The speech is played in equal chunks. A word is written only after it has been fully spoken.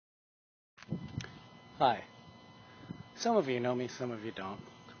Hi. Some of you know me, some of you don't.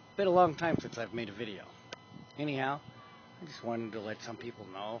 Been a long time since I've made a video. Anyhow, I just wanted to let some people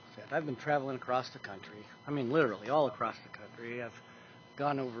know that I've been traveling across the country. I mean, literally all across the country. I've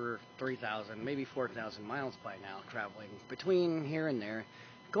gone over 3,000, maybe 4,000 miles by now, traveling between here and there,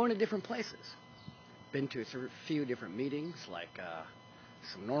 going to different places. Been to a few different meetings, like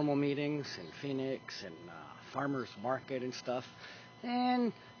some normal meetings in Phoenix and farmers market and stuff,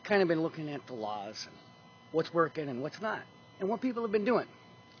 and kind of been looking at the laws and what's working and what's not, and what people have been doing.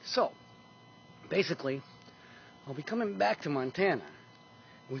 So, basically, I'll be coming back to Montana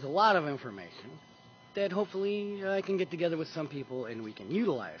with a lot of information that hopefully I can get together with some people and we can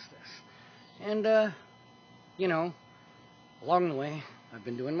utilize this. And, you know, along the way, I've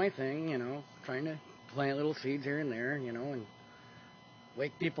been doing my thing, you know, trying to plant little seeds here and there, you know, and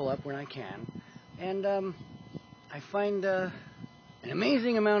wake people up when I can. And I find an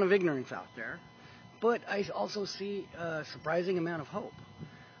amazing amount of ignorance out there, but I also see a surprising amount of hope.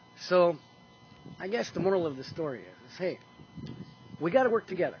 So I guess the moral of the story is hey, we got to work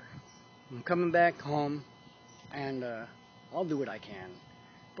together. I'm coming back home, and I'll do what I can,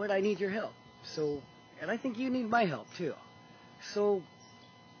 but I need your help. So, and I think you need my help too. So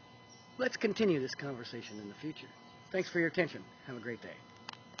let's continue this conversation in the future. Thanks for your attention. Have a great day.